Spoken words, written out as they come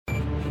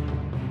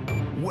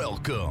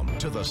Welcome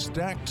to the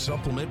Stacked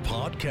Supplement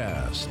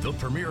Podcast, the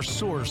premier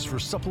source for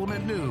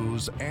supplement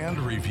news and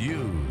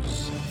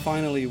reviews.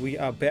 Finally, we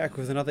are back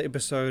with another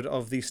episode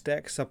of the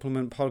Stacked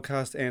Supplement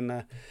Podcast,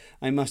 and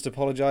I must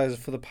apologize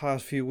for the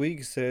past few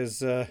weeks as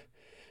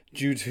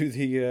due to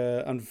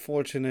the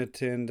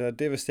unfortunate and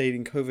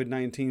devastating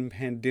COVID-19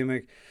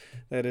 pandemic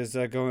that is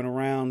going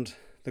around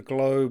the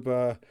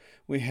globe.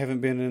 We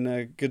haven't been in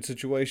a good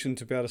situation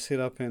to be able to set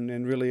up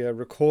and really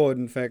record.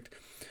 In fact,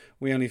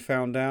 we only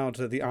found out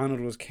that the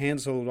Arnold was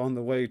cancelled on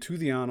the way to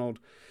the Arnold.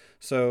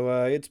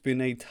 So it's been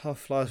a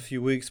tough last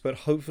few weeks, but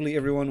hopefully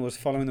everyone was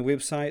following the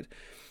website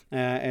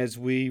as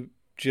we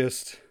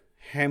just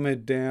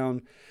hammered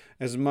down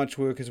as much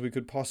work as we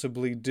could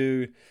possibly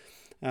do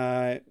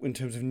in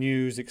terms of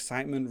news,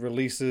 excitement,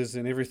 releases,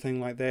 and everything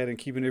like that, and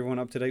keeping everyone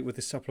up to date with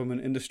the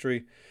supplement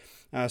industry.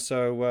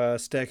 So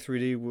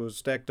Stack3D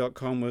was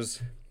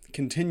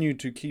continued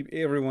to keep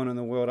everyone in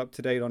the world up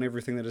to date on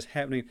everything that is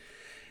happening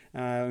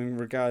in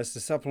regards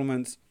to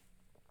supplements.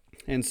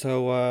 And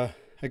so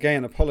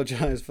again,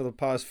 apologize for the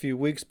past few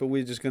weeks, but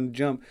we're just going to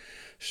jump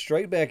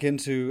straight back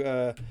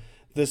into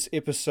this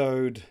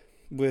episode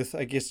with,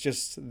 I guess,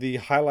 just the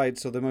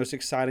highlights of the most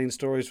exciting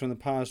stories from the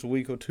past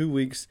week or 2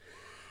 weeks.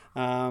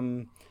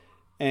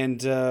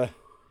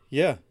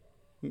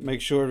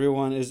 Make sure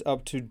everyone is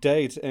up to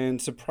date.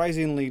 And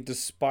surprisingly,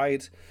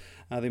 despite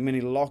the many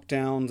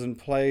lockdowns and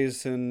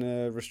plays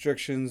and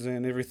restrictions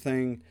and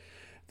everything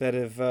that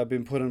have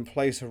been put in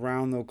place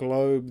around the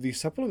globe, the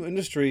supplement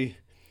industry,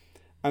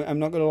 I'm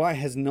not going to lie,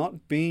 has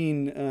not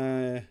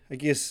been,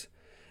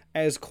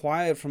 as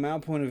quiet from our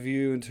point of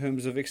view in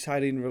terms of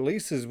exciting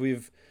releases.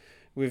 We've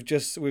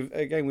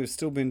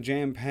still been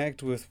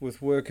jam-packed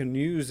with work and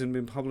news and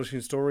been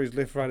publishing stories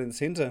left, right, and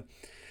center.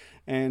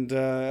 And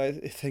I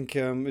think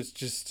it's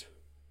just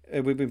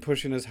we've been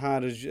pushing as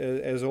hard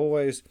as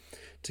always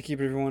to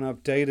keep everyone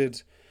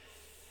updated.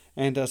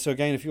 And so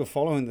again, if you're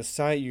following the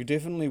site, you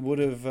definitely would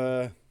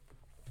have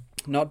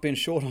not been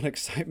short on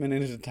excitement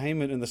and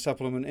entertainment in the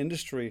supplement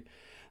industry.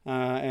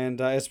 As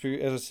I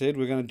said,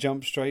 we're going to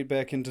jump straight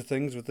back into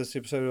things with this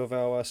episode of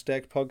our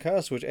Stacked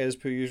podcast, which, as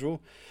per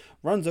usual,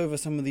 runs over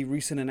some of the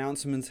recent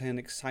announcements and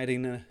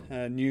exciting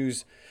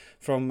news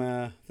from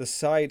the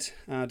site.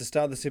 To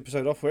start this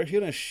episode off, we're actually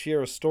going to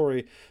share a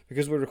story,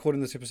 because we're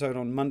recording this episode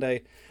on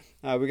Monday.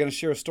 We're going to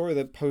share a story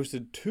that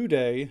posted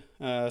today,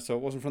 so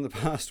it wasn't from the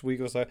past week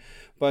or so,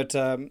 but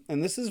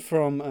and this is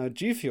from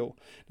G Fuel.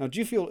 Now,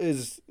 G Fuel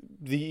is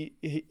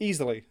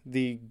easily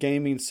the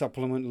gaming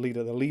supplement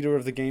leader, the leader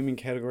of the gaming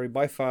category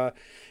by far.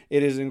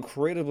 It is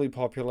incredibly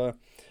popular.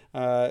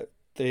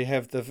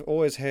 They've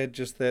always had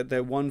just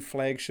that one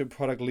flagship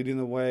product leading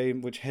the way,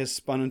 which has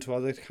spun into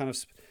other kind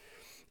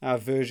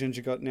of versions.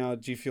 You got now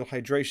G Fuel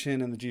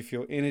Hydration and the G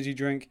Fuel Energy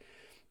Drink,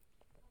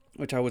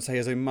 which I would say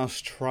is a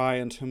must-try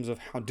in terms of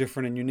how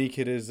different and unique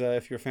it is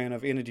if you're a fan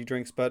of energy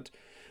drinks. But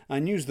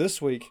news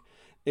this week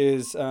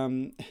is,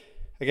 again,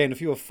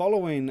 if you were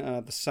following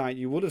the site,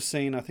 you would have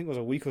seen, I think it was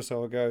a week or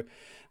so ago,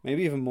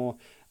 maybe even more,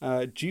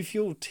 G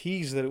Fuel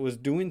teased that it was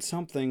doing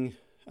something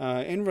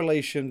in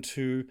relation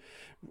to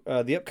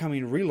the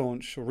upcoming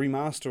relaunch or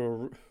remaster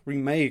or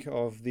remake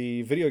of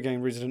the video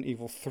game Resident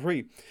Evil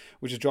 3,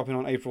 which is dropping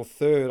on April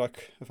 3rd,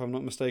 if I'm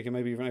not mistaken,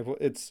 maybe even April.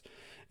 It's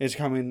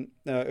coming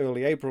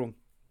early April.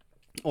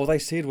 All they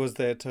said was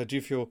that G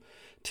Fuel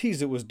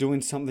teased it was doing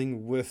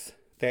something with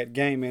that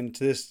game, and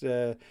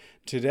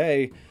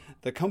today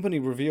the company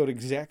revealed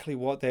exactly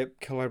what that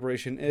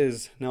collaboration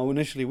is. Now,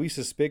 initially we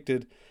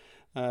suspected,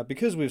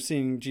 because we've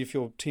seen G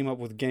Fuel team up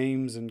with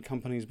games and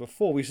companies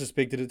before, we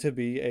suspected it to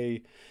be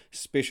a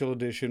special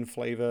edition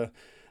flavor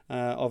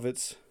of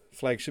its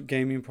flagship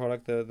gaming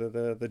product,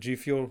 the G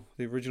Fuel,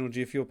 the original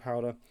G Fuel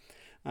powder.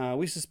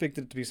 We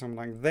suspected it to be something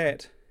like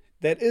that.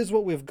 That is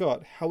what we've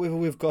got. However,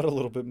 we've got a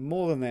little bit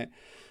more than that.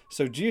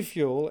 So G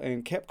Fuel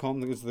and Capcom,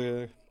 that is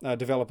the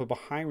developer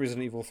behind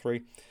Resident Evil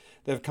 3,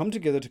 they've come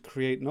together to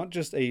create not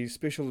just a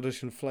special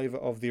edition flavor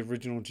of the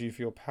original G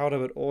Fuel powder,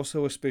 but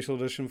also a special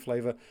edition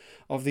flavor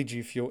of the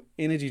G Fuel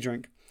energy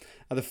drink.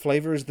 The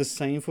flavor is the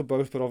same for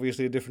both, but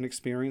obviously a different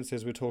experience,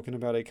 as we're talking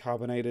about a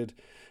carbonated,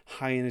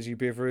 high-energy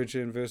beverage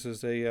and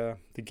versus the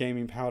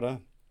gaming powder,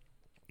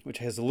 which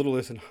has a little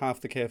less than half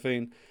the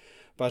caffeine.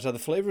 But the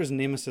flavor is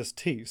Nemesis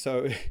tea,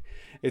 so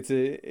it's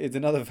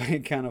another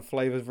very kind of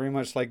flavor, very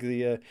much like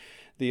the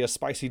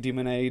spicy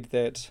Demonade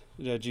that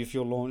G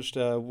Fuel launched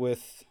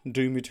with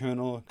Doom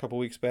Eternal a couple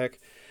weeks back.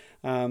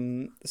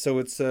 So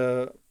it's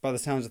by the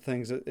sounds of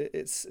things,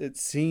 it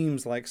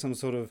seems like some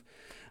sort of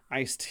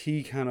iced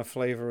tea kind of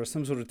flavor or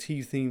some sort of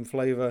tea themed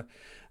flavor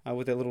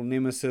with that little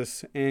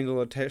Nemesis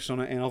angle attached on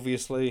it, and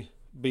obviously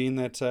being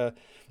that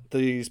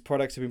these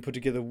products have been put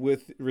together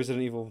with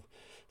Resident Evil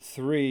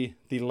 3,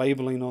 the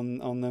labeling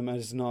on them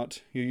is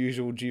not your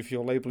usual G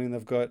Fuel labeling.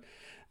 They've got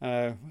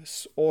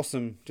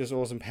awesome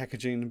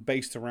packaging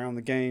based around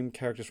the game,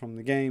 characters from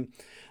the game,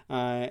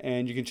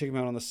 and you can check them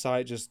out on the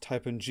site. Just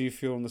type in G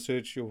Fuel in the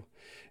search,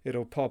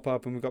 it'll pop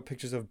up, and we've got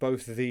pictures of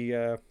both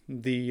the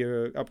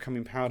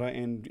upcoming powder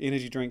and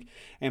energy drink,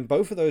 and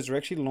both of those are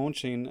actually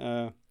launching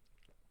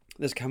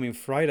this coming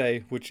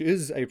Friday, which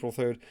is April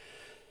 3rd.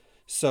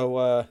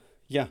 So,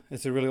 yeah,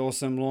 it's a really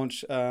awesome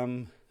launch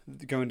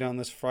going down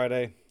this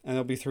Friday, and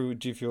it'll be through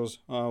G Fuel's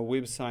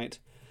website.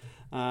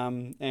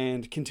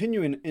 And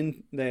continuing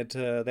in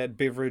that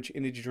beverage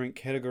energy drink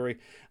category,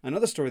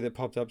 another story that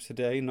popped up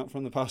today, not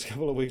from the past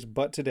couple of weeks,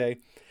 but today,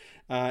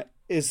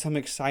 is some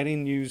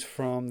exciting news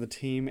from the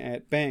team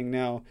at Bang.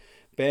 Now,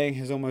 Bang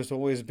has almost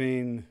always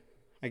been,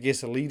 I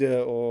guess, a leader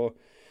or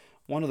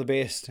one of the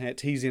best at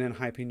teasing and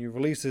hyping new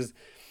releases.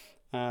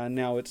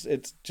 Now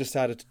it's just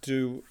started to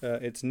do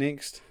its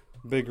next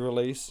big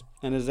release,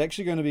 and it's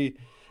actually going to be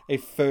a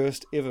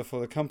first ever for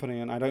the company.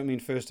 And I don't mean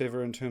first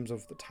ever in terms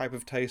of the type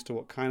of taste or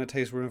what kind of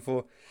taste we're in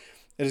for.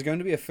 It is going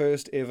to be a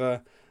first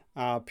ever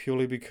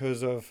purely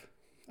because of,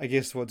 I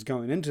guess, what's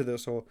going into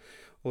this or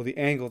the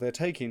angle they're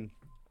taking.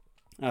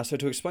 So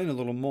to explain a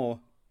little more,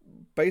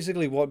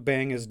 basically what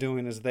Bang is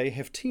doing is they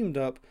have teamed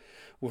up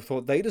with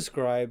what they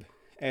describe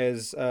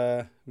as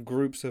a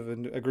group of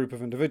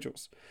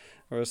individuals,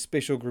 or a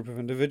special group of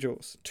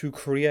individuals, to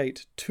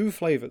create two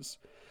flavors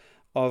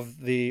of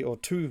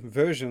two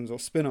versions or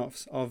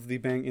spin-offs of the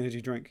Bang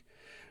energy drink.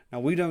 Now,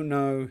 we don't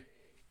know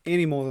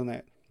any more than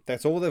that.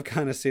 That's all they've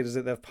kind of said, is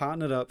that they've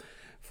partnered up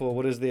for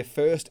what is their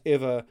first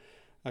ever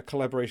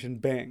collaboration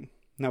Bang.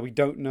 Now, we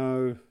don't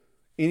know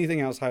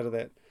anything outside of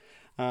that.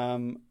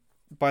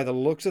 By the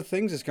looks of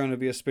things, it's going to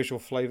be a special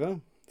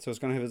flavor. So it's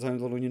going to have its own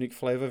little unique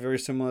flavor, very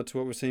similar to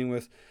what we're seeing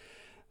with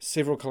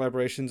several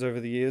collaborations over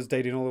the years,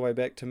 dating all the way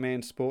back to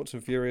Man Sports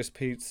and Furious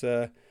Pete's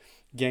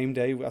Game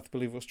Day. I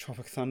believe it was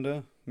Tropic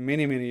Thunder,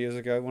 many years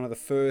ago. One of the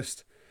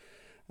first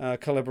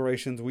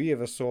collaborations we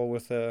ever saw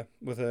with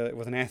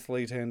an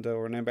athlete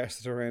or an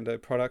ambassador and a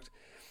product.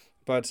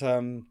 But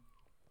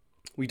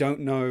we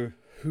don't know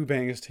who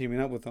Bang is teaming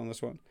up with on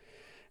this one,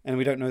 and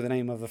we don't know the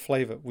name of the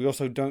flavor. We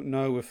also don't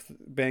know if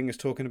Bang is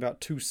talking about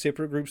two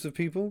separate groups of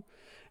people,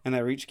 and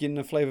they're each getting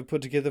a flavor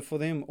put together for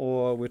them,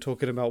 or we're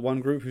talking about one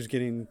group who's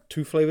getting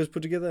two flavors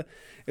put together.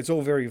 It's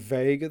all very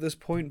vague at this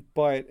point,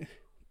 but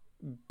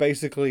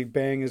basically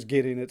Bang is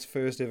getting its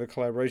first ever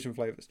collaboration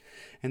flavors,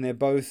 and they're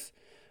both,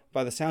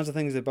 by the sounds of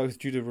things, they're both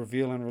due to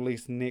reveal and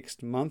release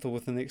next month or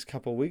within the next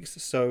couple of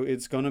weeks. So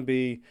it's going to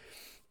be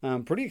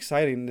pretty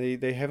exciting.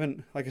 They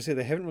haven't, like I said,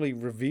 they haven't really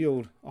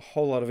revealed a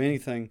whole lot of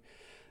anything.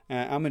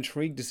 I'm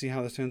intrigued to see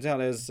how this turns out,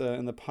 as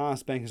in the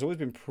past Bang has always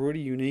been pretty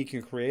unique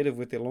and creative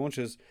with their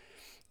launches,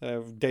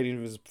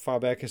 dating as far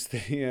back as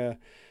the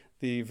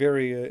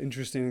very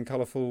interesting and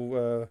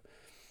colourful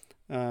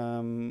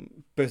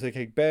Birthday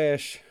Cake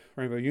Bash,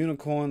 Rainbow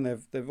Unicorn.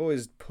 They've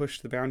always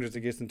pushed the boundaries,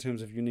 I guess, in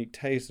terms of unique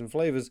tastes and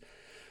flavors.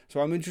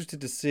 So I'm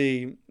interested to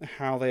see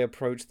how they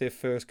approach their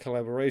first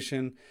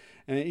collaboration,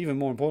 and even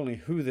more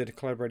importantly, who they're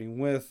collaborating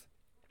with.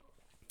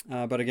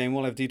 But again,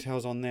 we'll have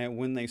details on that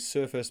when they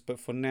surface. But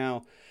for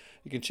now,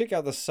 you can check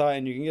out the site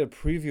and you can get a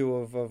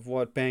preview of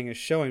what Bang is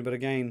showing. But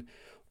again,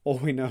 all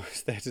we know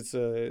is that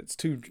it's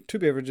two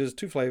beverages,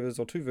 two flavors,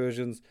 or two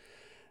versions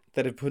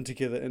that have put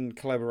together in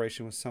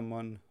collaboration with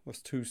someone,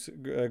 with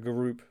a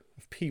group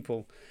of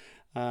people,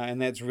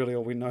 and that's really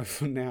all we know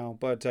for now.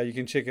 But you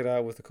can check it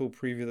out with the cool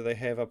preview that they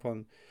have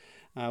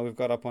we've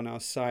got up on our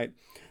site.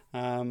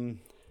 From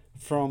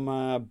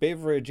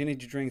beverage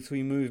energy drinks,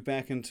 we move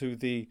back into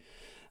the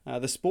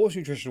sports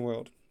nutrition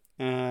world,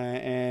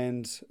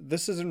 and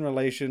this is in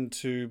relation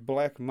to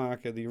Black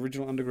Market, the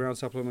original underground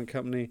supplement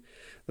company,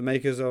 the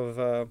makers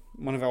of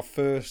one of our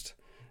first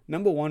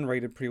 #1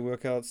 rated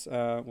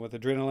pre-workouts with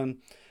adrenaline.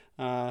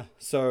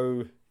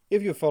 So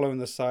if you're following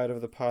the site over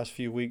the past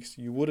few weeks,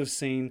 you would have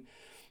seen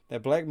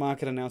that Black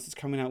Market announced it's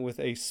coming out with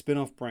a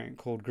spin-off brand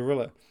called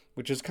Gorilla,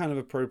 which is kind of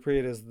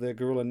appropriate, as the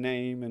Gorilla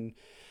name and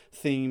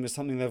theme is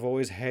something they've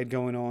always had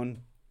going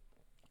on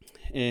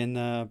in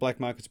Black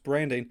Market's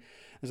branding.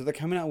 And so they're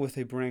coming out with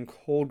a brand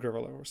called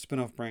Gorilla, or a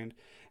spin-off brand,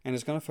 and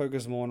it's going to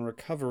focus more on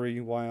recovery,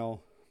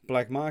 while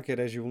Black Market,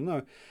 as you will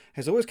know,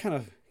 has always kind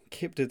of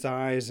kept its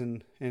eyes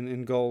and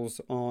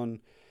goals on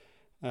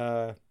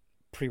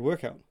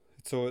pre-workout.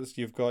 So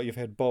you've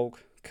had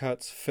bulk,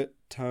 cuts, fit,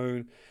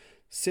 tone,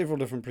 several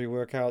different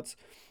pre-workouts,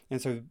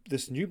 and so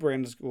this new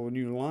brand or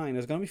new line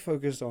is going to be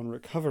focused on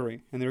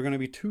recovery, and there are going to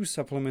be two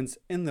supplements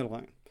in the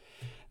line.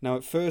 Now,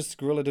 at first,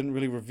 Gorilla didn't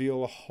really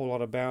reveal a whole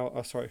lot about.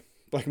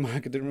 Black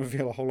Market didn't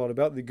reveal a whole lot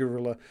about the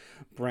Gorilla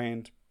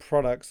brand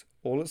products.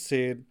 All it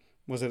said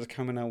was that it's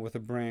coming out with a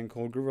brand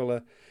called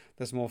Gorilla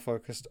that's more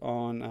focused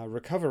on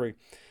recovery.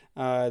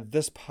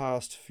 This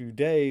past few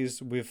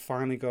days, we've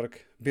finally got a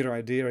better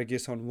idea, I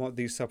guess, on what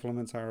these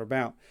supplements are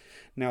about.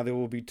 Now, there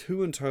will be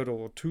two in total,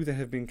 or two that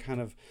have been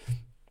kind of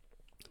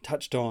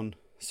touched on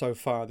so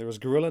far. There is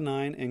Gorilla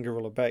 9 and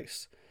Gorilla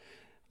Base.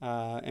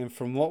 And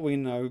from what we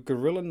know,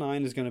 Gorilla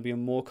 9 is going to be a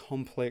more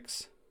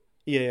complex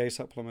EAA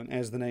supplement,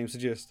 as the name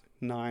suggests,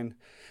 9,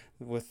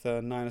 with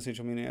 9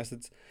 essential amino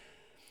acids.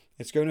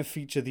 It's going to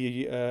feature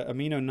the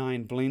Amino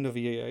 9 blend of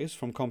EAAs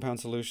from Compound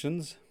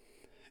Solutions.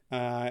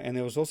 And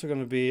there was also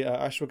going to be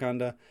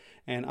ashwagandha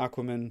and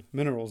aquamin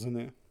minerals in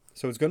there.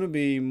 So it's going to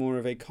be more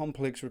of a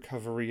complex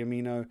recovery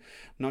amino,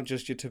 not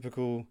just your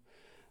typical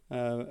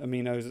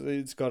aminos.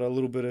 It's got a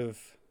little bit of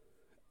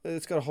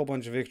it's got a whole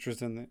bunch of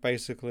extras in there,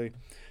 basically,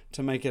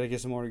 to make it, I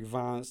guess, a more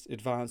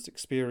advanced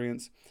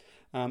experience.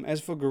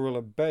 As for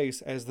Gorilla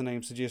Base, as the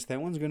name suggests,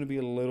 that one's going to be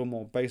a little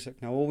more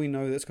basic. Now, all we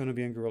know that's going to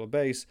be in Gorilla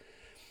Base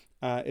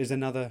is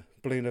another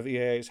blend of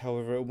EAAs.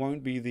 However, it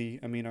won't be the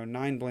Amino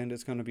 9 blend.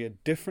 It's going to be a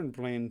different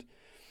blend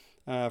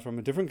from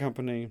a different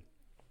company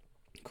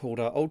called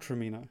Ultra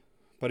Amino.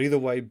 But either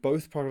way,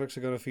 both products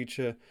are going to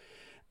feature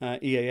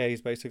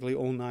EAAs, basically,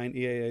 all 9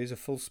 EAAs, a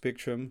full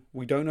spectrum.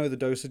 We don't know the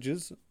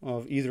dosages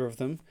of either of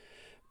them,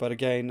 but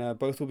again,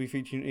 both will be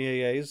featuring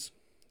EAAs.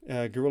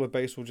 Gorilla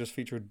Base will just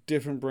feature a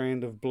different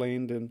brand of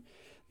blend, and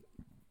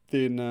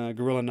then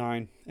Gorilla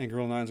 9, and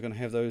Gorilla 9 is going to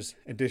have those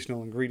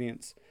additional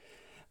ingredients.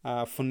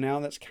 For now,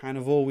 that's kind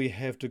of all we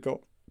have to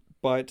go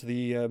by. To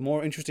the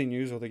more interesting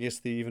news, or I guess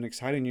the even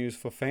exciting news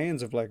for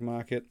fans of Black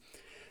Market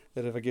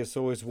that have, I guess,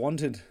 always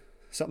wanted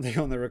something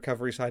on the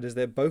recovery side, is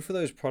that both of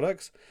those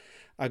products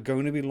are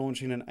going to be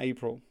launching in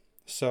April.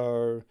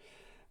 So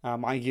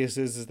my guess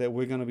is that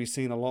we're going to be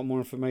seeing a lot more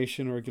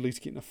information, or at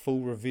least getting a full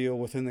reveal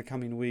within the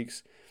coming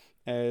weeks,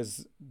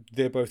 as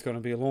they're both going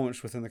to be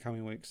launched within the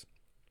coming weeks.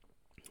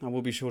 I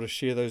will be sure to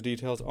share those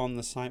details on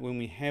the site when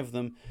we have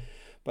them,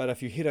 but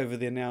if you head over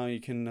there now, you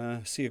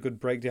can see a good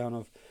breakdown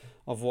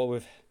of what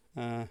we've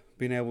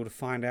been able to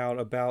find out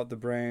about the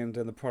brand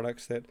and the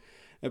products that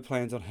it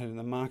plans on hitting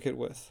the market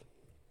with.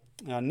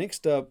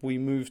 Next up, we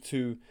move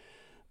to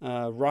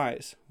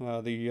Rise,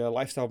 the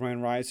lifestyle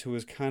brand Rise, who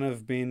has kind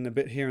of been a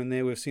bit here and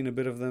there. We've seen a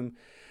bit of them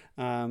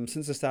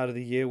since the start of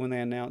the year when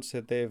they announced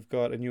that they've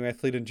got a new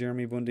athlete in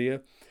Jeremy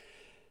Buendia.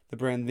 The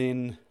brand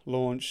then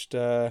launched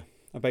a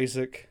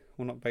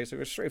straightforward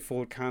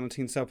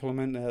carnitine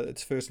supplement,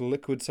 its first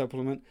liquid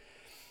supplement.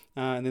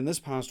 And then this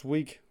past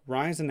week,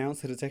 Rise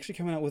announced that it's actually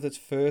coming out with its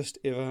first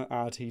ever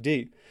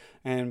RTD.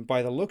 And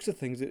by the looks of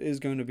things, it is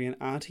going to be an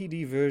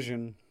RTD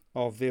version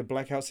of their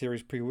Blackout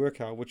Series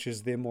pre-workout, which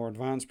is their more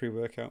advanced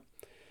pre-workout.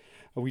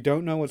 We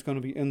don't know what's going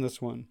to be in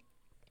this one.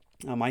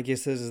 My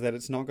guess is that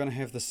it's not going to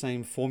have the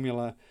same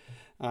formula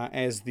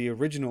as the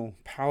original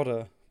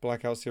powder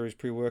Blackout Series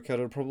pre-workout.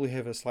 It'll probably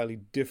have a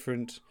slightly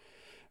different,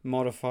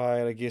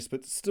 modified, I guess,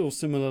 but still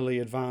similarly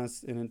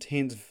advanced and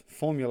intense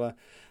formula,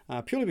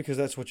 purely because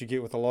that's what you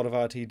get with a lot of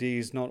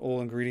RTDs. Not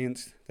all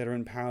ingredients that are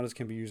in powders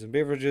can be used in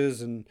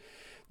beverages, and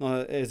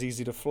not as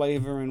easy to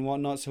flavor and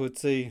whatnot. So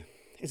it's a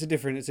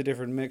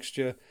different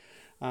mixture,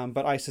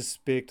 but I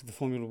suspect the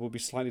formula will be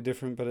slightly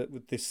different, but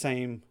with the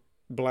same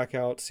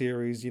Blackout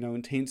Series,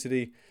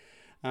 intensity.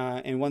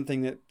 And one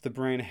thing that the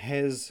brand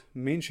has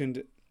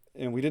mentioned,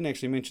 and we didn't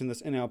actually mention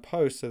this in our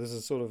post, so this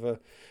is sort of a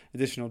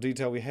additional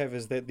detail we have,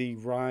 is that the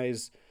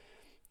Rise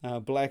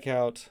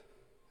Blackout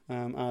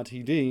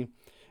RTD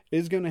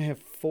is going to have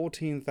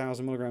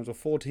 14,000 milligrams or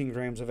 14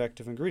 grams of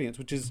active ingredients,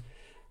 which is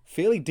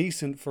fairly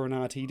decent for an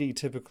RTD.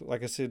 Typically,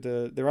 like I said,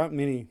 there aren't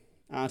many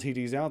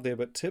RTDs out there,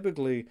 but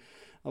typically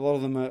a lot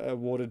of them are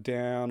watered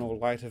down or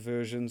lighter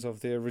versions of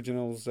the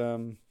originals,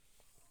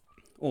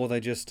 or they're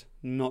just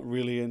not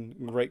really in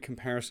great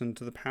comparison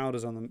to the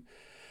powders on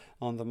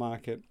the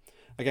market.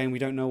 Again, we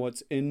don't know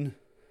what's in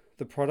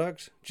the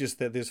product, just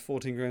that there's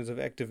 14 grams of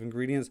active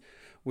ingredients,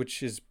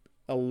 which is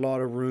a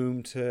lot of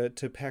room to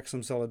pack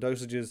some solid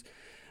dosages.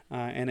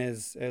 And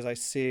as I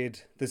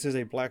said, this is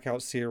a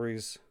Blackout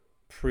Series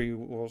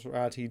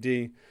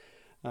RTD,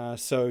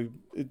 so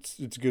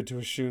it's good to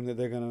assume that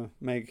they're going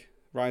to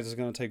Rise is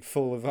going to take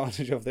full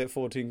advantage of that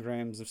 14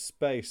 grams of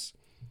space.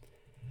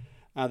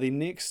 The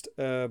next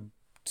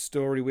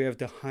story we have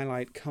to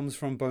highlight comes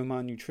from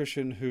Bowmar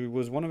Nutrition, who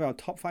was one of our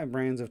top 5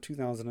 brands of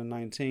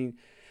 2019,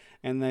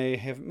 and they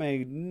have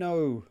made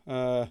no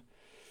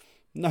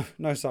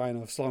sign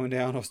of slowing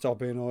down or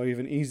stopping or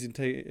even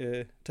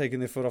taking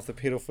their foot off the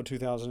pedal for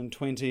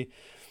 2020.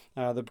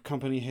 The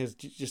company has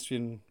just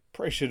been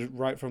pressured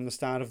right from the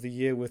start of the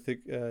year with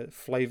the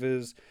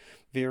flavors,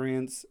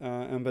 variants,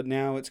 but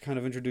now it's kind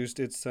of introduced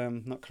it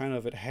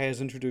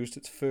has introduced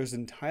its first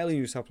entirely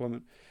new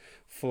supplement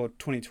for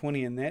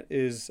 2020, and that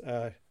is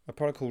a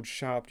product called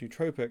Sharp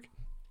Nootropic.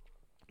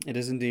 It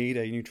is indeed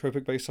a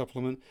nootropic-based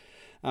supplement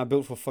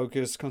built for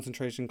focus,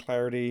 concentration,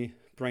 clarity,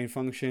 brain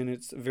function.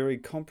 It's a very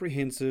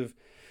comprehensive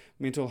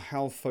mental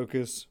health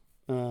focus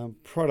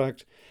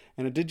product,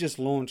 and it did just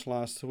launch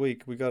last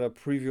week. We got a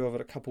preview of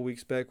it a couple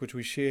weeks back, which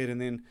we shared, and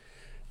then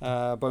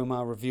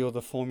Bowmar revealed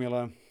the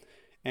formula,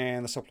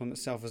 and the supplement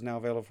itself is now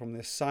available from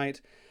their site.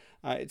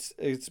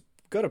 It's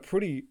got a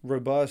pretty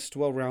robust,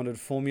 well-rounded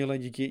formula.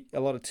 You get a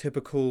lot of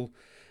typical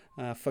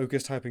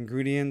focus type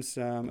ingredients,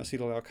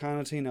 acetyl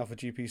L-carnitine,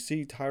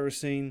 alpha-GPC,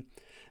 tyrosine,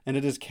 and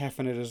it is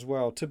caffeinated as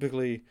well.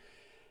 Typically,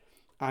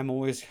 I'm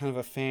always kind of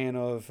a fan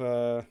of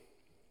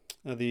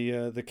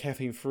the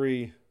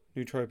caffeine-free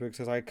nootropics,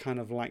 as I kind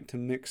of like to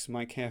mix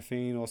my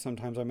caffeine, or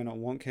sometimes I may not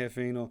want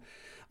caffeine, or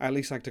I at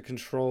least like to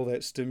control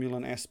that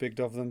stimulant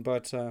aspect of them.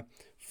 But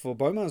for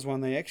Bowmar's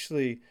one, they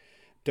actually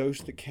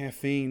dose the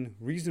caffeine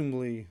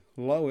reasonably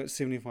low at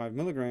 75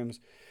 milligrams,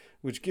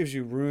 which gives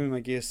you room, I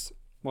guess.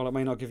 While it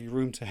may not give you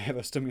room to have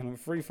a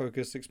stimulant-free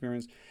focus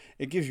experience,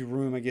 it gives you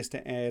room, I guess,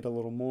 to add a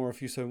little more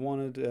if you so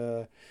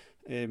wanted.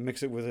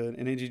 mix it with an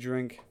energy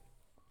drink.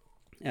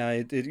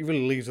 It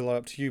really leaves a lot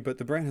up to you, but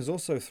the brand has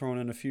also thrown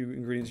in a few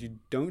ingredients you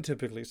don't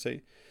typically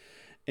see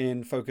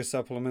in Focus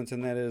supplements,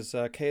 and that is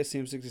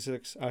KSM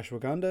 66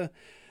 ashwagandha.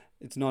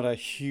 It's not a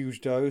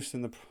huge dose,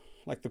 and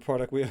the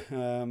product we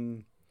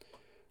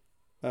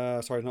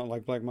sorry, not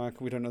like Black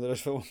Market, we don't know that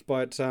it's for,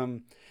 but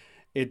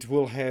it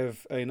will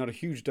have not a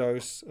huge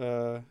dose.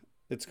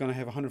 It's going to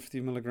have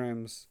 150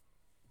 milligrams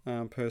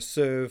per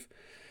serve,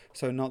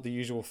 so not the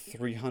usual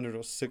 300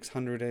 or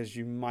 600 as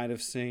you might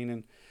have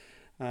seen,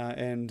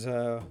 and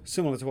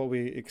similar to what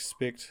we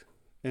expect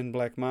in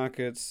Black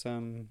Market's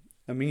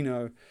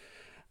amino.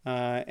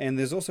 And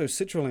there's also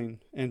citrulline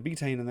and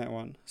betaine in that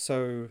one.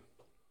 So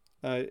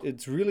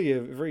it's really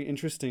a very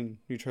interesting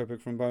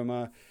nootropic from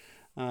Bowmar,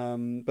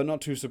 but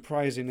not too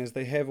surprising, as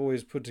they have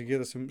always put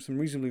together some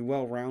reasonably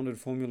well-rounded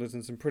formulas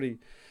and some pretty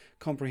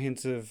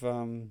comprehensive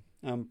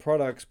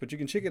products. But you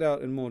can check it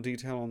out in more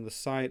detail on the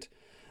site.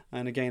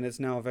 And again, it's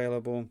now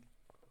available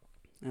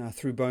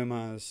through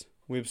Bowmar's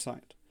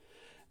website.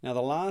 Now,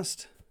 the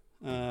last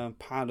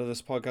part of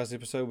this podcast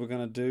episode we're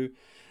going to do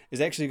is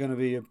actually going to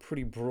be a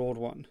pretty broad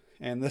one.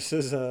 And this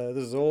is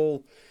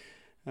all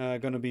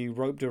going to be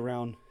roped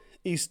around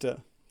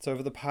Easter. So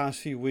over the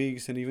past few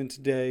weeks and even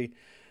today,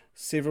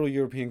 several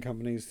European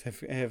companies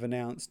have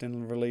announced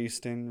and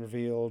released and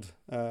revealed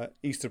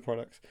Easter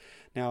products.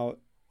 Now,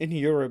 in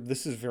Europe,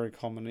 this is very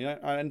common.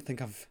 I don't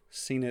think I've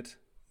seen it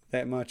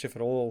that much, if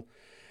at all,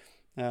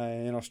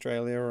 in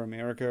Australia or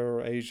America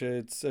or Asia.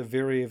 It's a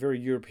very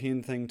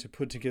European thing to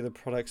put together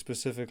products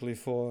specifically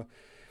for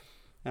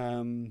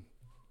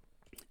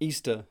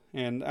Easter,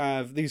 and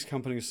these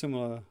companies,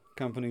 similar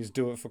companies,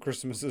 do it for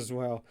Christmas as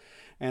well,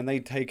 and they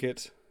take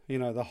it,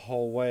 the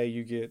whole way.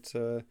 You get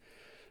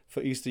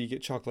for Easter, you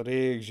get chocolate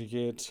eggs, you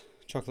get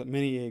chocolate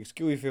mini eggs,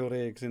 gooey filled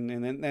eggs,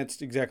 and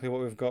that's exactly what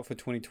we've got for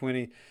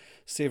 2020.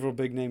 Several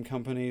big name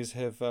companies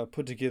have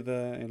put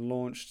together and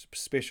launched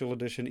special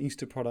edition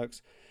Easter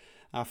products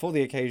for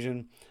the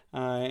occasion,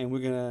 and we're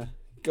gonna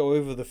go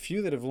over the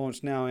few that have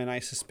launched now, and I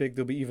suspect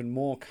there'll be even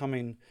more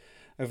coming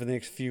over the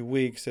next few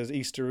weeks, as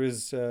Easter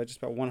is just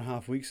about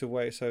 1.5 weeks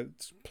away, so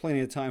it's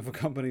plenty of time for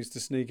companies to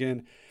sneak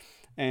in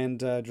and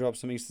drop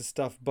some Easter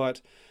stuff.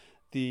 But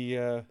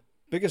the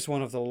biggest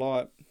one of the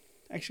lot,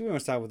 actually we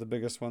won't start with the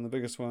biggest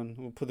one,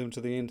 we'll put them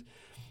to the end.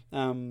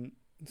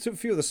 So a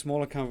few of the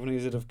smaller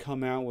companies that have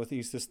come out with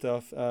Easter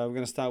stuff, we're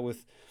going to start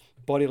with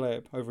Body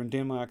Lab over in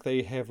Denmark.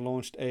 They have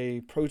launched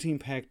a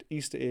protein-packed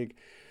Easter egg.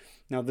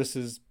 Now this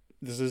is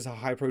a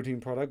high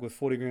protein product with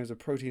 40 grams of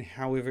protein.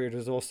 However, it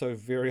is also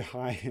very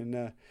high in,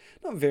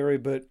 not very,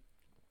 but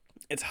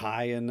it's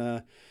high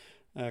in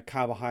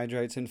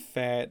carbohydrates and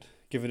fat,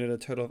 giving it a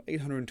total of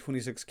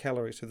 826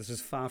 calories. So this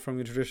is far from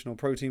your traditional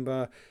protein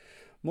bar,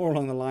 more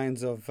along the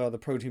lines of the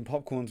protein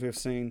popcorns we've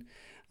seen,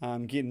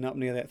 getting up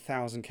near that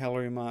 1,000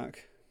 calorie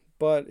mark.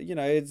 But,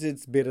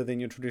 it's better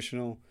than your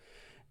traditional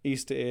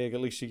Easter egg.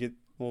 At least you get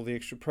all the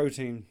extra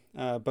protein.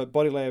 But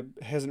Body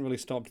Lab hasn't really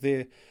stopped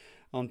there.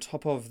 On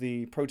top of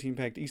the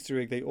protein-packed Easter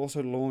egg, they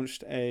also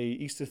launched a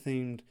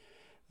Easter-themed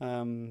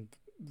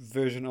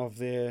version of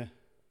their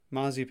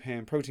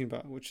marzipan protein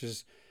bar, which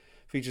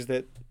features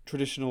that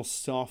traditional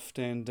soft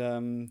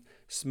and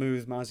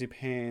smooth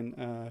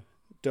marzipan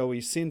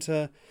doughy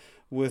center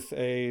with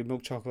a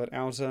milk chocolate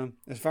outer.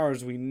 As far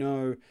as we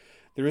know,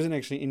 there isn't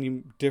actually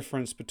any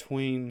difference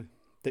between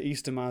the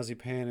Easter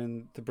marzipan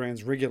and the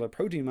brand's regular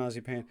protein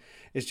marzipan.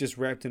 It's just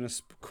wrapped in a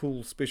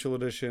cool special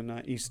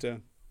edition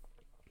Easter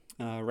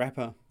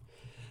wrapper.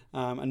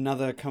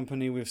 Another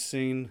company we've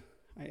seen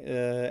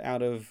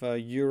out of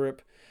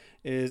Europe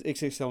is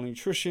XXL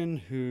Nutrition,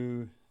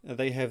 who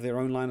they have their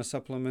own line of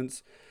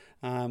supplements,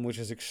 which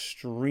is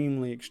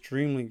extremely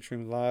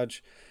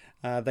large.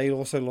 They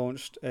also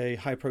launched a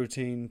high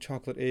protein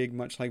chocolate egg,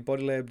 much like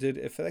Body Lab did.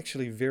 It's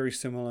actually very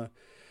similar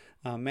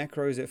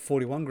macros at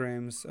 41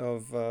 grams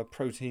of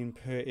protein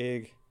per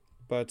egg,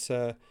 but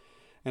and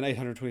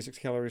 826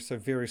 calories, so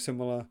very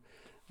similar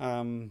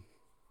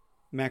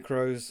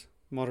macros.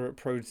 Moderate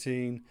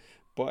protein,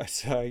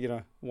 but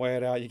weigh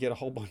it out, you get a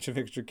whole bunch of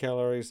extra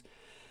calories.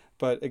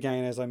 But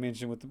again, as I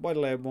mentioned with the Body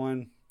Lab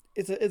one,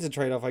 it's a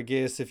trade-off, I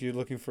guess. If you're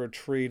looking for a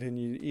treat and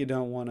you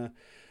don't want a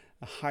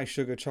high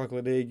sugar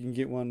chocolate egg, you can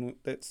get one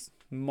that's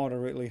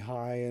moderately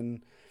high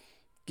and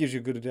gives you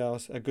a good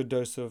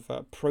dose of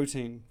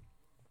protein.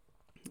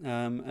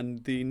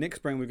 And the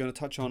next brand we're going to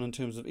touch on in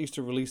terms of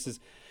Easter releases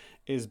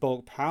is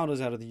Bulk Powders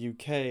out of the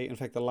UK. In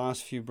fact, the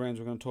last few brands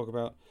we're going to talk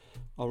about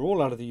are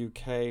all out of the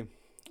UK.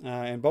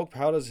 And Bulk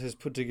Powders has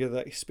put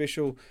together a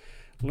special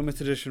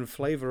limited edition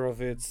flavor of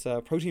its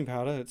protein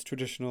powder, its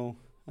traditional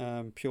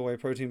pure whey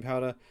protein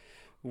powder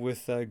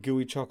with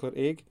gooey chocolate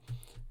egg.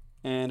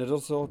 And it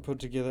also put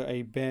together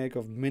a bag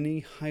of mini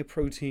high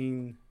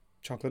protein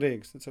chocolate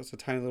eggs. So it's a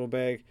tiny little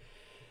bag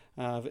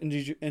of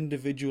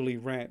individually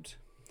wrapped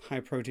high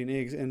protein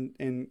eggs.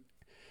 And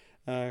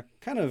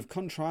kind of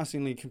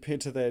contrastingly compared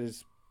to that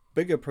is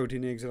bigger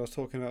protein eggs that I was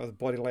talking about with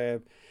Body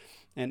Lab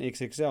and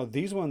XXL.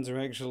 These ones are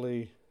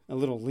actually a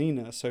little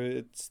leaner. So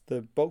it's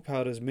the Bulk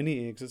Powders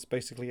mini eggs. It's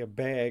basically a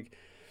bag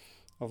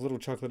of little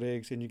chocolate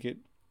eggs, and you get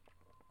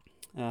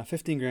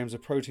 15 grams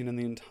of protein in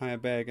the entire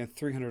bag and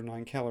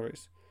 309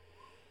 calories.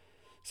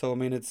 So I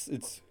mean, it's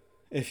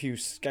if you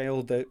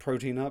scaled that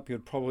protein up,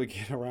 you'd probably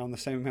get around the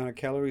same amount of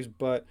calories,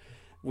 but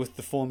with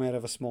the format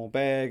of a small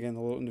bag and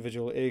the little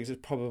individual eggs,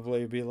 it'd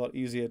probably be a lot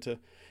easier to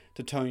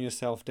tone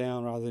yourself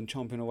down rather than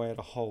chomping away at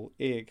a whole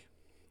egg.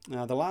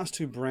 Now, the last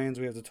two brands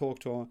we have to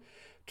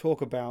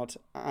talk about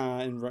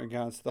in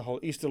regards to the whole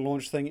Easter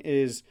launch thing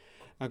is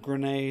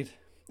Grenade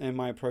and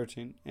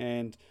MyProtein.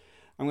 And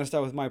I'm going to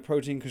start with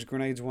MyProtein because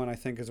Grenade's one I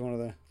think is one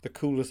of the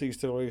coolest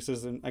Easter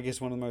releases, and I guess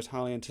one of the most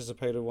highly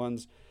anticipated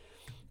ones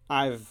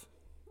I've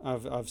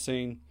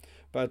seen.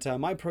 But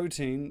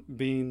MyProtein,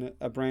 being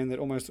a brand that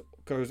almost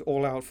goes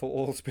all out for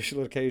all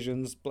special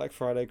occasions, Black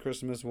Friday,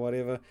 Christmas,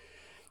 whatever,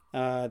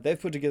 they've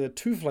put together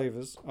two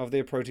flavors of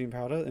their protein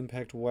powder,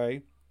 Impact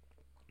Whey,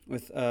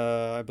 with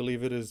I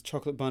believe it is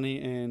chocolate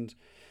bunny and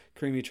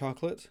creamy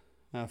chocolate.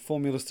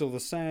 Formula's still the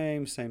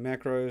same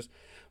macros,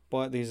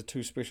 but these are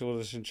two special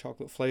edition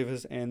chocolate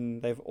flavors,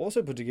 and they've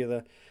also put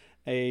together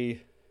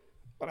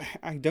but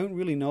I don't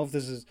really know if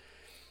this is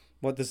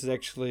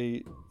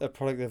actually a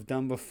product they've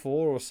done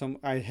before, or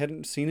I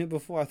hadn't seen it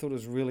before. I thought it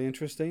was really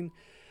interesting.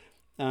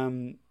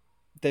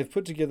 They've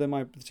put together,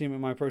 the team at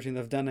MyProtein,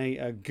 they've done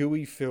a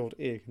gooey filled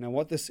egg. Now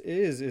what this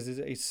is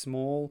a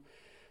small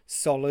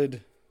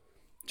solid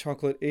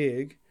chocolate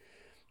egg,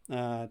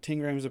 10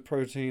 grams of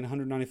protein,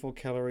 194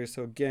 calories.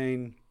 So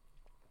again,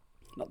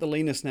 not the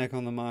leanest snack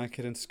on the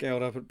market, and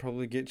scaled up it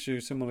probably gets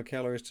you similar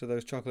calories to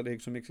those chocolate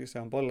eggs from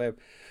XXL and Body Lab.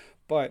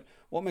 But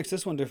what makes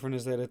this one different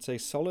is that it's a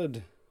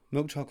solid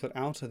milk chocolate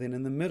outer, then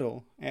in the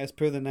middle, as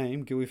per the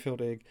name, gooey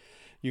filled egg,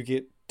 you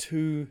get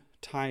two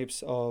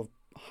types of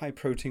high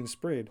protein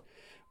spread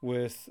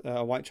with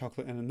a white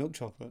chocolate and a milk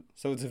chocolate.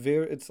 So it's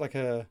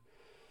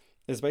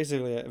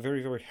basically a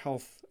very, very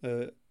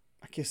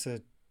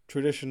a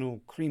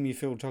traditional creamy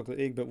filled chocolate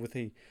egg, but with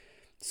a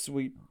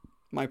sweet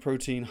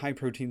MyProtein high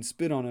protein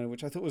spin on it,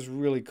 which I thought was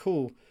really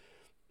cool,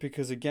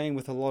 because again,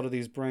 with a lot of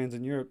these brands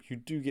in Europe, you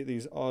do get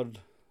these odd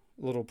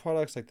little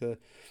products like the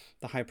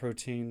high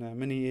protein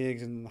mini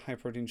eggs and the high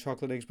protein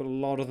chocolate eggs, but a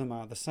lot of them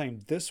are the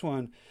same. This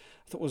one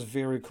I thought was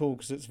very cool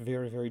because it's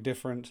very, very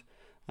different,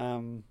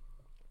 and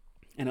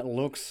it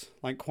looks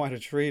like quite a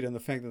treat. And the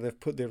fact that they've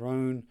put their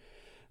own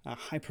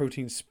high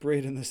protein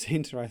spread in the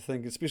center, I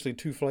think, especially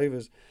two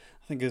flavors,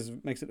 I think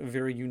makes it a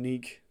very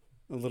unique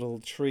little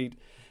treat.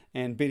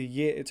 And better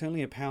yet, it's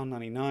only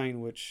 £1.99,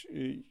 which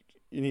in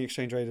the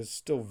exchange rate is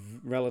still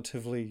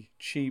relatively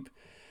cheap.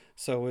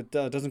 So it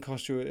doesn't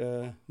cost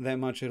you that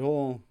much at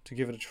all to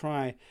give it a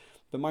try.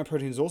 But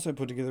MyProtein's also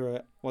put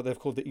together what they've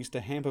called the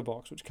Easter Hamper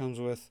Box, which comes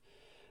with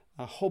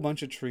a whole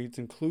bunch of treats,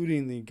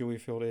 including the gooey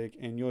filled egg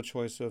and your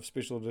choice of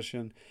special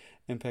edition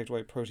Impact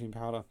Whey protein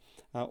powder,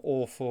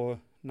 all for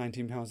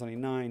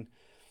 £19.99.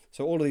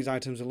 So all of these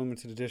items are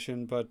limited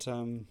edition. But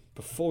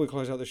before we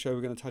close out the show,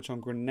 we're going to touch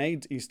on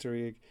Grenade's Easter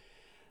egg,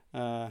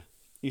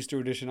 Easter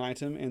edition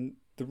item. And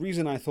the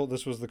reason I thought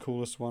this was the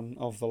coolest one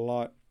of the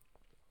lot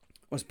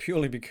was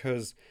purely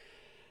because,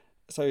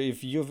 so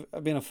if you've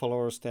been a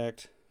follower of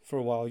Stacked for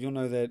a while, you'll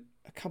know that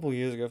a couple of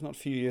years ago, if not a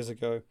few years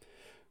ago,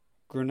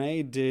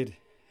 Grenade did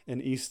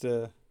an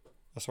Easter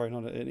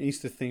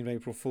themed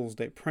April Fool's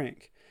Day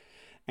prank,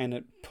 and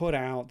it put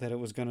out that it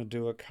was going to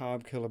do a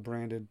Carb Killer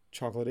branded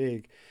chocolate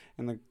egg,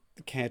 and the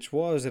catch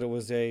was that it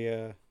was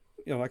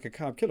like a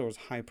Carb Killer, it was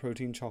high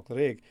protein chocolate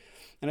egg,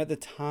 and at the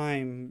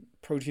time,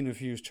 protein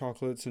infused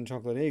chocolates and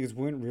chocolate eggs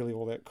weren't really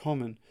all that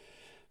common.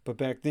 But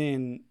back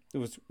then, it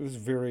was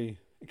very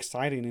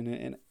exciting,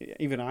 and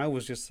even I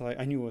was just like,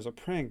 I knew it was a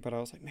prank, but I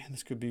was like, man,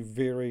 this could be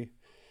very,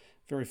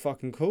 very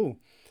fucking cool.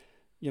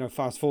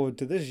 Fast forward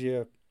to this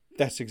year,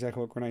 that's exactly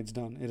what Grenade's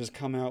done. It has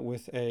come out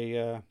with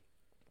a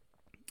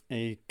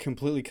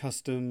completely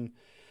custom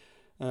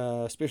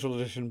special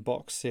edition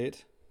box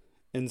set.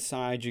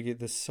 Inside, you get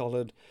this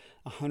solid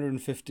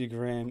 150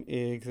 gram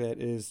egg that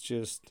is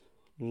just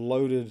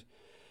loaded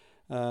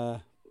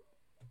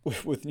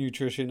with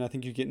nutrition. I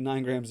think you get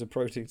 9 grams of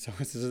protein. So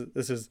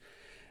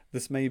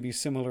this may be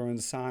similar in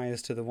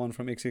size to the one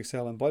from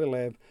XXL and Body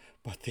Lab,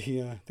 but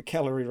the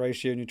calorie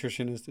ratio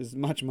nutrition is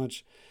much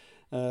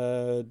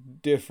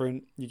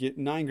different. You get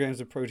 9 grams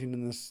of protein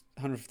in this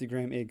 150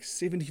 gram egg,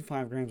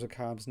 75 grams of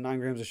carbs, 9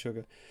 grams of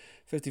sugar,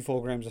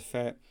 54 grams of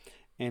fat,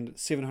 and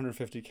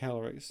 750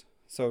 calories.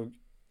 So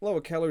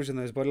lower calories in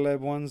those Body Lab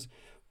ones,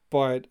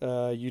 but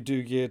you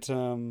do get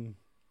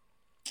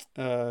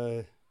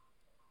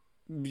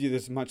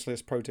there's much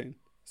less protein.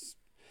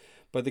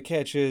 But the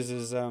catch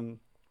is in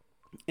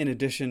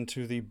addition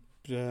to the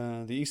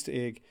Easter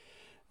egg,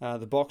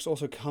 the box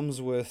also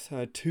comes with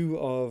 2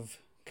 of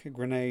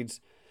Grenade's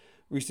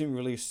recently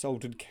released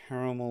salted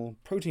caramel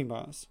protein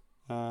bars.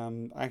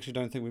 I actually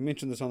don't think we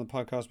mentioned this on the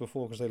podcast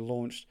before because they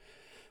launched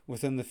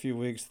within the few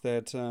weeks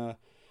that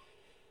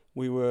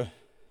we were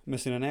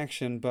missing in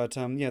action. But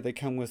they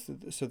come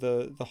with, so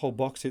the whole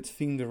box set's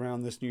themed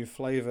around this new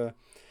flavor.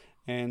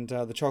 And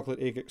the chocolate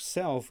egg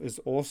itself is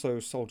also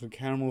salted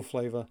caramel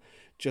flavor,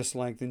 just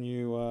like the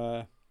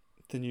new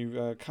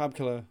carb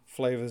killer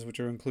flavors which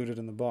are included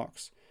in the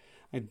box.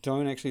 I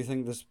don't actually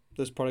think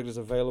this product is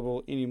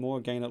available anymore.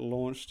 Again, it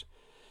launched,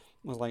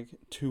 it was like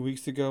 2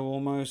 weeks ago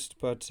almost,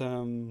 but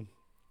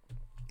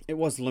it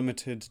was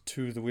limited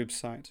to the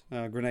website,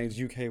 Grenade's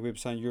UK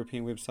website,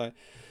 European website.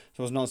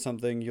 So it's not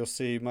something you'll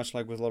see, much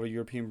like with a lot of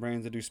European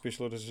brands that do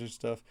special edition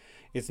stuff.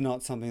 It's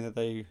not something that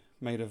they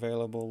made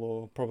available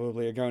or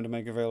probably are going to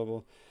make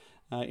available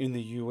in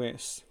the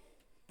US.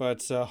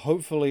 But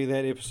hopefully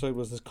that episode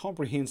was as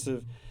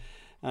comprehensive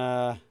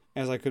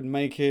as I could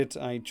make it.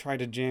 I tried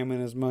to jam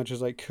in as much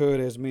as I could,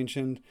 as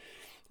mentioned.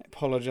 I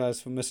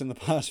apologize for missing the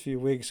past few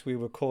weeks. We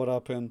were caught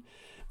up in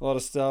a lot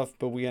of stuff,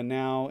 but we are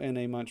now in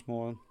a much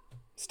more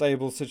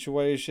stable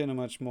situation, a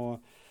much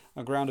more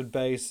grounded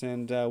base,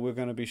 and we're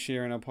going to be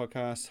sharing our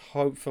podcast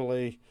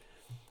hopefully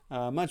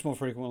much more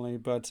frequently.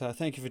 But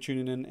thank you for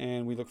tuning in,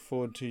 and we look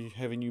forward to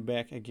having you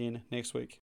back again next week.